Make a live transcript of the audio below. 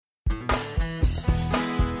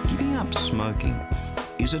up smoking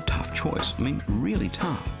is a tough choice. I mean, really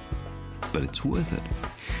tough. But it's worth it.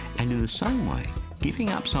 And in the same way, giving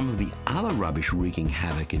up some of the other rubbish wreaking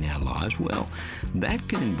havoc in our lives, well, that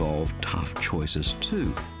can involve tough choices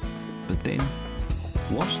too. But then,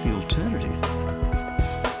 what's the alternative?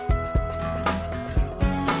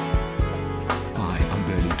 Hi, I'm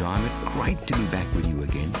Berni Dymet. Great to be back with you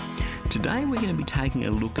again. Today we're going to be taking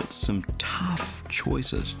a look at some tough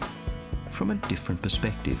choices from a different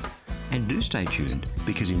perspective. And do stay tuned,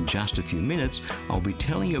 because in just a few minutes I'll be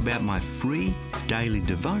telling you about my free daily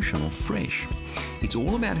devotional, Fresh. It's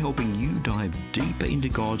all about helping you dive deeper into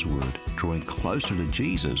God's Word, drawing closer to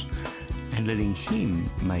Jesus, and letting Him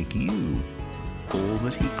make you all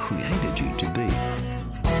that He created you to be.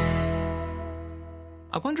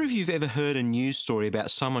 I wonder if you've ever heard a news story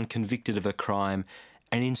about someone convicted of a crime,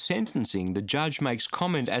 and in sentencing the judge makes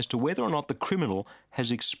comment as to whether or not the criminal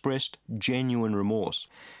has expressed genuine remorse.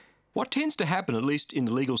 What tends to happen, at least in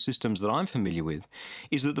the legal systems that I'm familiar with,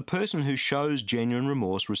 is that the person who shows genuine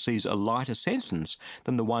remorse receives a lighter sentence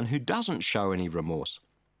than the one who doesn't show any remorse.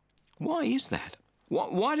 Why is that?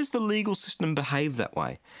 Why does the legal system behave that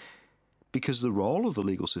way? Because the role of the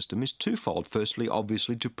legal system is twofold. Firstly,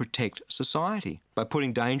 obviously, to protect society by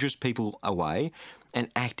putting dangerous people away and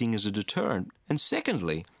acting as a deterrent. And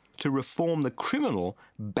secondly, to reform the criminal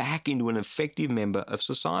back into an effective member of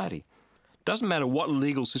society. Doesn't matter what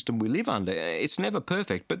legal system we live under, it's never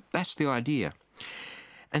perfect, but that's the idea.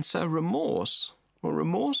 And so remorse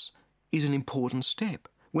is an important step.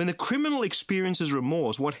 When the criminal experiences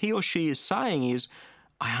remorse, what he or she is saying is,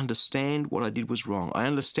 I understand what I did was wrong. I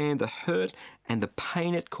understand the hurt and the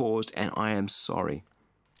pain it caused, and I am sorry.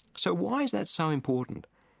 So why is that so important?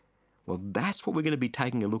 Well, that's what we're going to be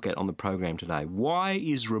taking a look at on the program today. Why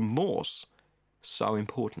is remorse so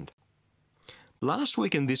important? Last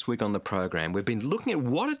week and this week on the program, we've been looking at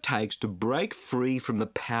what it takes to break free from the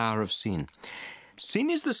power of sin. Sin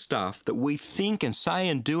is the stuff that we think and say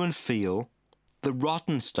and do and feel, the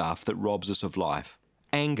rotten stuff that robs us of life.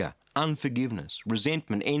 Anger, unforgiveness,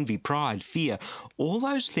 resentment, envy, pride, fear, all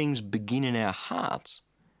those things begin in our hearts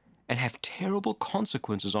and have terrible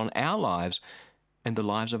consequences on our lives and the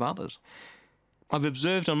lives of others. I've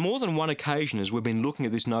observed on more than one occasion as we've been looking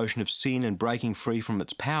at this notion of sin and breaking free from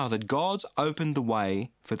its power that God's opened the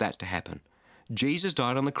way for that to happen. Jesus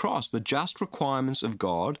died on the cross. The just requirements of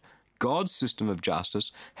God, God's system of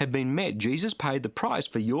justice, have been met. Jesus paid the price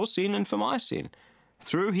for your sin and for my sin.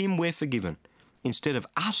 Through Him we're forgiven. Instead of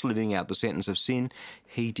us living out the sentence of sin,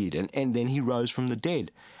 He did. And then He rose from the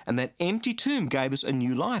dead. And that empty tomb gave us a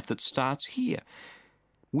new life that starts here.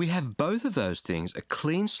 We have both of those things, a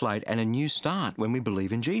clean slate and a new start when we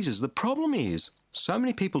believe in Jesus. The problem is, so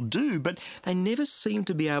many people do, but they never seem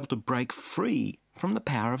to be able to break free from the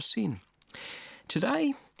power of sin.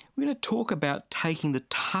 Today, we're going to talk about taking the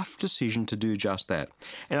tough decision to do just that.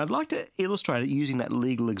 And I'd like to illustrate it using that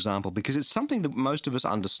legal example because it's something that most of us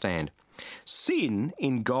understand. Sin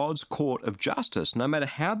in God's court of justice, no matter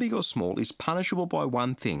how big or small, is punishable by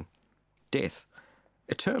one thing: death.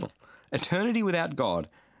 Eternal. Eternity without God.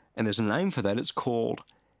 And there's a name for that. It's called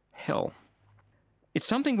hell. It's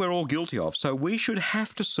something we're all guilty of, so we should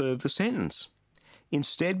have to serve the sentence.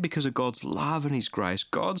 Instead, because of God's love and His grace,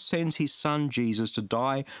 God sends His Son Jesus to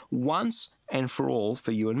die once and for all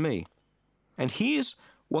for you and me. And here's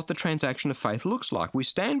what the transaction of faith looks like. We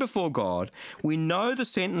stand before God, we know the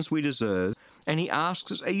sentence we deserve, and He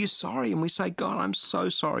asks us, are you sorry? And we say, God, I'm so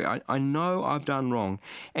sorry. I know I've done wrong.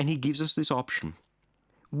 And He gives us this option.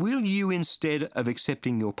 Will you, instead of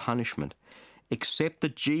accepting your punishment, accept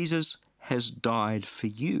that Jesus has died for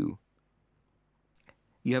you?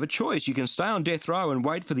 You have a choice. You can stay on death row and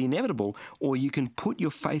wait for the inevitable, or you can put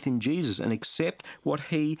your faith in Jesus and accept what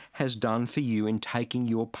He has done for you in taking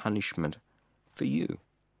your punishment for you.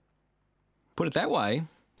 Put it that way,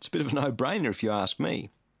 it's a bit of a no-brainer if you ask me.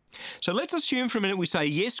 So let's assume for a minute we say,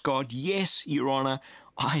 yes, God, yes, Your Honour,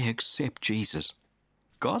 I accept Jesus.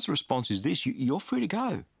 God's response is this: you're free to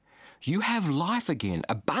go. You have life again,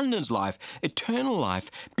 abundant life, eternal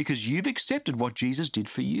life, because you've accepted what Jesus did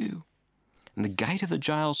for you. And the gate of the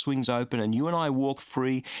jail swings open and you and I walk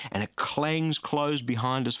free and it clangs closed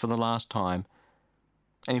behind us for the last time.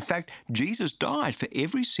 And in fact, Jesus died for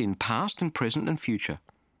every sin, past and present and future.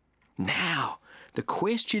 Now, the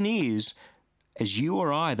question is, as you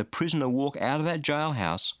or I, the prisoner, walk out of that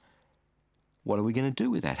jailhouse, what are we going to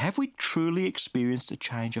do with that? Have we truly experienced a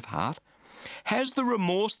change of heart? Has the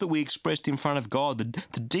remorse that we expressed in front of God,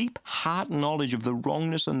 the deep heart knowledge of the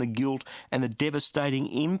wrongness and the guilt and the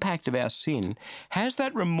devastating impact of our sin, has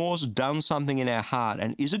that remorse done something in our heart,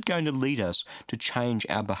 and is it going to lead us to change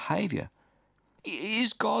our behaviour?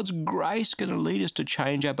 Is God's grace going to lead us to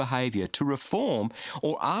change our behaviour, to reform,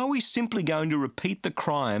 or are we simply going to repeat the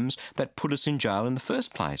crimes that put us in jail in the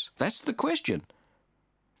first place? That's the question.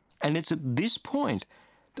 And it's at this point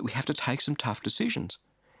that we have to take some tough decisions.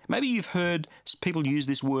 Maybe you've heard people use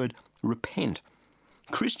this word, repent.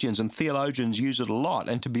 Christians and theologians use it a lot,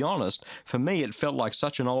 and to be honest, for me it felt like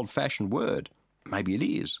such an old-fashioned word. Maybe it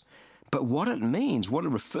is. But what it means, what it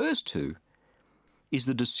refers to, is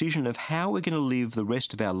the decision of how we're going to live the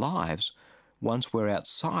rest of our lives once we're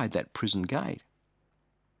outside that prison gate.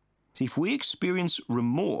 See, if we experience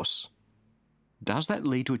remorse, does that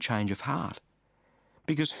lead to a change of heart?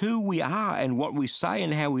 Because who we are and what we say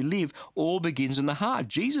and how we live all begins in the heart.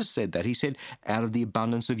 Jesus said that. He said, out of the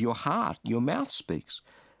abundance of your heart, your mouth speaks.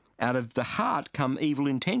 Out of the heart come evil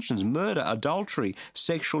intentions, murder, adultery,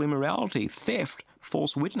 sexual immorality, theft,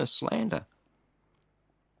 false witness, slander.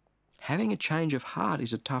 Having a change of heart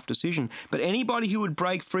is a tough decision, but anybody who would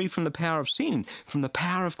break free from the power of sin, from the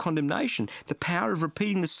power of condemnation, the power of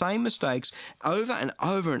repeating the same mistakes over and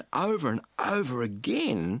over and over and over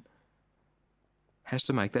again, has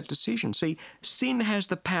to make that decision. See, sin has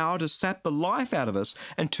the power to sap the life out of us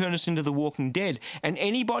and turn us into the walking dead, and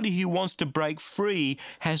anybody who wants to break free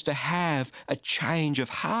has to have a change of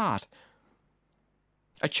heart.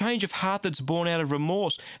 A change of heart that's born out of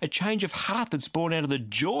remorse. A change of heart that's born out of the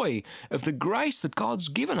joy of the grace that God's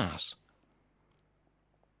given us.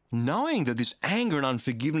 Knowing that this anger and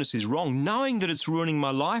unforgiveness is wrong, knowing that it's ruining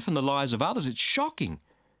my life and the lives of others, it's shocking.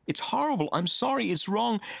 It's horrible. I'm sorry, it's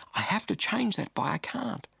wrong. I have to change that, but I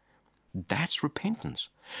can't. That's repentance.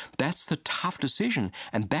 That's the tough decision,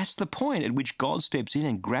 and that's the point at which God steps in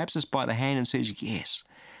and grabs us by the hand and says, yes,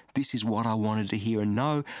 this is what I wanted to hear. And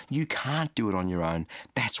no, you can't do it on your own.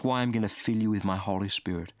 That's why I'm going to fill you with my Holy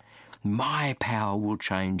Spirit. My power will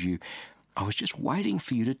change you. I was just waiting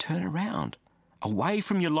for you to turn around, away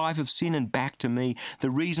from your life of sin and back to me. The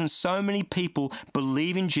reason so many people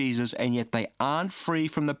believe in Jesus and yet they aren't free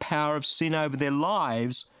from the power of sin over their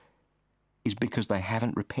lives is because they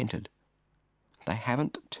haven't repented. They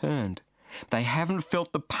haven't turned. They haven't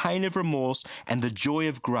felt the pain of remorse and the joy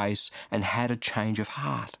of grace and had a change of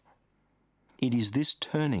heart. It is this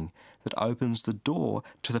turning that opens the door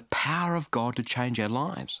to the power of God to change our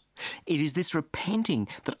lives. It is this repenting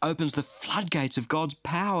that opens the floodgates of God's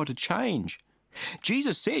power to change.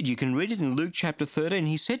 Jesus said, you can read it in Luke chapter 13,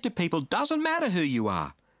 he said to people, doesn't matter who you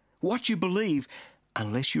are, what you believe,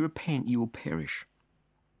 unless you repent, you will perish.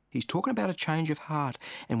 He's talking about a change of heart,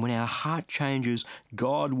 and when our heart changes,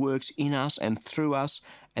 God works in us and through us,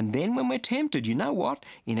 and then when we're tempted, you know what?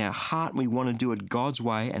 In our heart we want to do it God's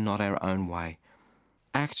way and not our own way.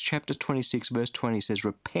 Acts chapter 26 verse 20 says,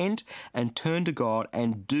 repent and turn to God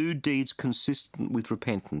and do deeds consistent with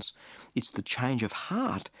repentance. It's the change of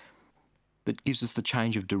heart that gives us the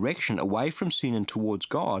change of direction away from sin and towards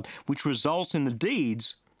God, which results in the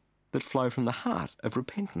deeds that flow from the heart of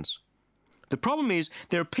repentance. The problem is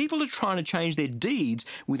there are people who are trying to change their deeds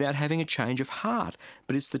without having a change of heart.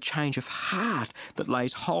 But it's the change of heart that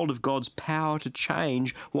lays hold of God's power to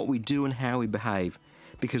change what we do and how we behave.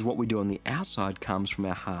 Because what we do on the outside comes from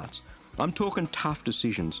our hearts. I'm talking tough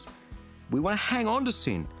decisions. We want to hang on to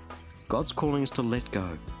sin. God's calling us to let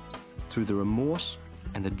go through the remorse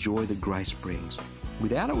and the joy that grace brings.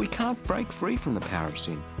 Without it, we can't break free from the power of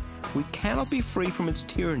sin. We cannot be free from its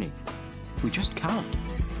tyranny. We just can't.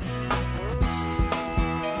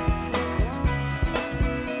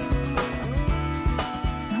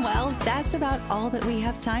 Well, that's about all that we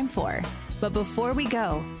have time for. But before we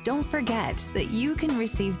go, don't forget that you can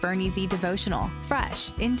receive Berni's devotional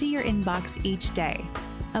fresh into your inbox each day.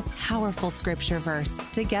 A powerful scripture verse,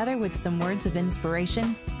 together with some words of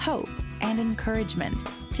inspiration, hope, and encouragement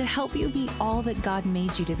to help you be all that God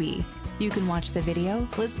made you to be. You can watch the video,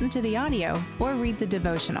 listen to the audio, or read the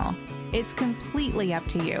devotional. It's completely up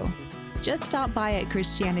to you. Just stop by at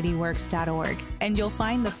ChristianityWorks.org and you'll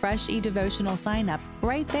find the fresh e-devotional sign-up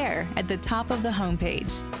right there at the top of the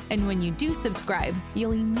homepage. And when you do subscribe,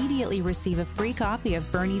 you'll immediately receive a free copy of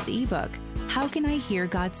Berni's ebook, How Can I Hear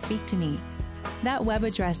God Speak to Me? That web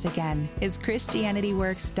address again is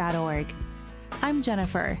ChristianityWorks.org. I'm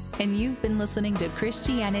Jennifer, and you've been listening to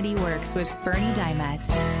Christianity Works with Berni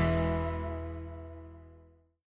Dymet.